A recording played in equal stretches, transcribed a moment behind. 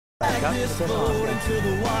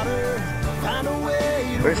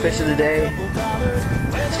First fish of the day.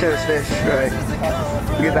 Let's try this fish. Right.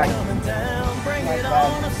 We'll get back.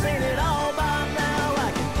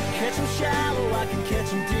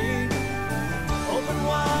 Open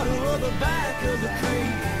water or the back of the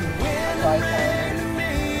creek. When the rain to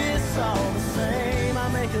me, it's all the same. I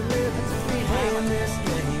make a living playing this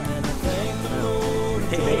game, and I thank the Lord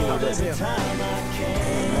for every time I can.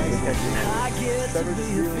 I get to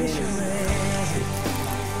be a fisherman.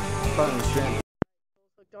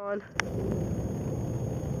 Hooked on.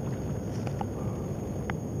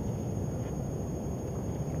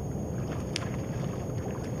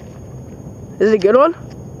 Is it a good one?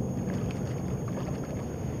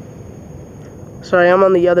 Sorry, I'm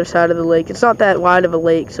on the other side of the lake. It's not that wide of a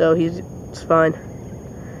lake, so it's fine.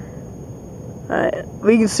 Alright,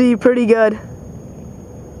 we can see pretty good.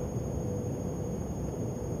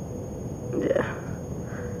 Yeah.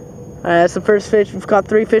 Alright, that's the first fish. We've caught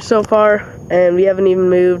 3 fish so far, and we haven't even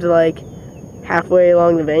moved like halfway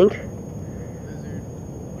along the bank.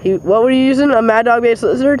 Lizard. What were you using? A Mad Dog based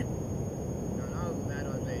lizard? No, not a Mad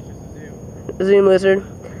Dog bait, just a zoom. A zoom lizard.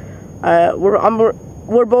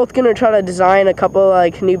 We're both gonna try to design a couple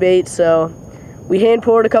like new baits. So we hand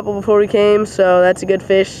poured a couple before we came, so that's a good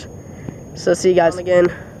fish. So see you guys again.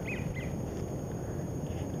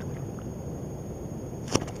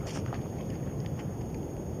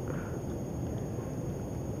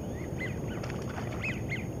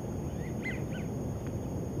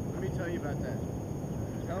 Let me tell you about that.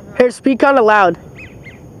 Here, speak kind of loud.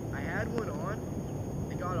 I had one on,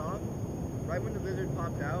 it got off. Right when the lizard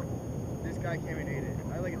popped out, this guy came and ate it.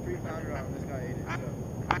 I had like a 3-pounder on, this guy ate it. So.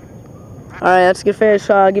 Alright, that's a good fish.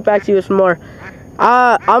 I'll get back to you with some more.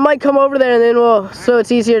 I might come over there and then so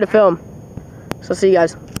it's easier to film. So see you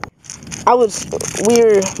guys.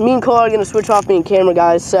 Me and Cole are gonna switch off being camera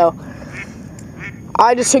guys, so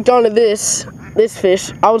I just hooked onto this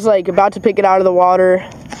fish. I was like about to pick it out of the water,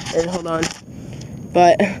 and hold on.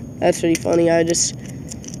 But that's pretty funny. I just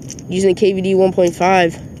using a KVD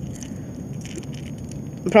 1.5.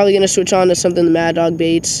 I'm probably gonna switch on to something the Mad Dog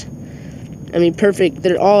baits. I mean, perfect.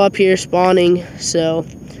 They're all up here spawning, so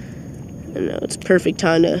I don't know. It's perfect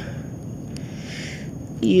time to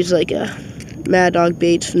use like a Mad Dog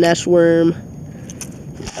baits finesse worm.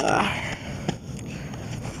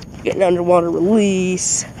 Get an underwater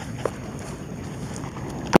release.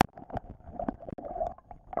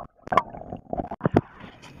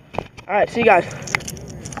 All right, see you guys.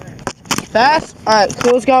 Fast. All right,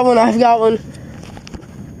 Cole's got one. I've got one.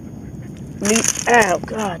 Ow,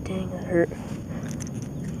 god dang, that hurt.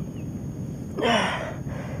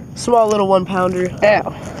 Small little 1-pounder.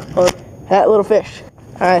 Ow. On that little fish.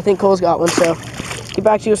 Alright, I think Cole's got one, so get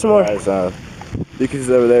back to you with some more. Guys, Lucas is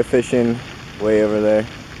over there fishing, way over there.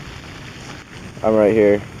 I'm right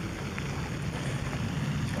here.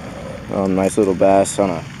 Nice little bass on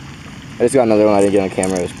I just got another one. I didn't get on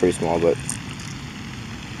camera. It was pretty small, but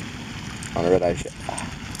on a red eye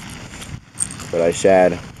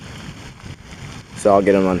shad. So I'll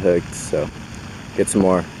get them unhooked, so get some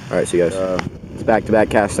more. All right, see you guys. It's back-to-back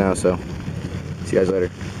cast now, so see you guys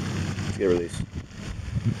later. Let's get a release.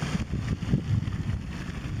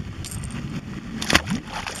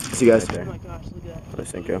 See you guys. Oh my gosh, look at that. What do you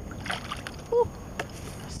think, Joe?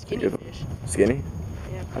 Skinny fish. Skinny?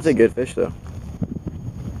 Yeah. That's a good fish, though.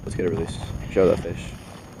 Let's get a release. Show that fish.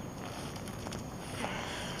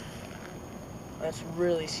 That's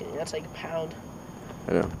really skinny. That's like a pound.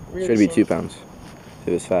 I know. Really Should be skinny. 2 pounds. If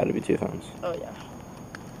it was fat, it'd be 2 pounds. Oh yeah.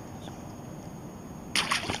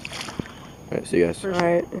 Alright, see you guys.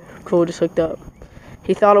 Alright, cool, just hooked up.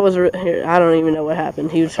 He thought it was, here, I don't even know what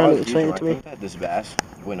happened. He was trying to explain it to me. I think that this bass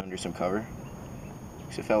went under some cover.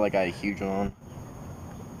 Because it felt like I had a huge one on.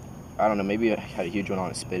 I don't know, maybe I had a huge one on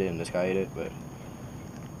and spit it and this guy ate it, but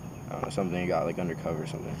I don't know, something got like undercover or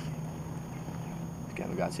something. Again,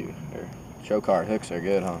 we got to. Or show card hooks are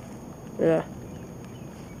good, huh? Yeah.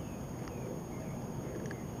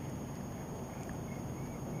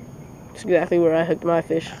 That's exactly where I hooked my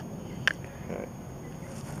fish. Alright.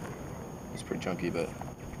 It's pretty chunky, but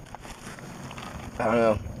I don't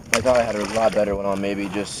know. I thought I had a lot better one on. Maybe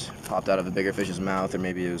just popped out of a bigger fish's mouth, or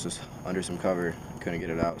maybe it was just under some cover. Couldn't get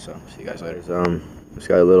it out. So see you guys later. Just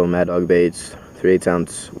got a little Mad Dog baits, 3/8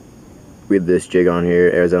 ounce with this jig on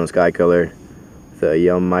here, Arizona Sky Color, the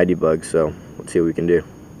Yum Mighty Bug. So let's see what we can do.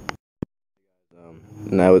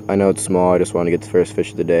 Now I know it's small. I just want to get the first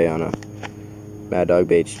fish of the day on a Mad Dog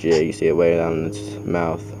baits jig. You see it way down in its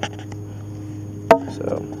mouth.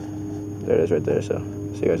 So there it is right there. So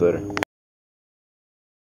see you guys later.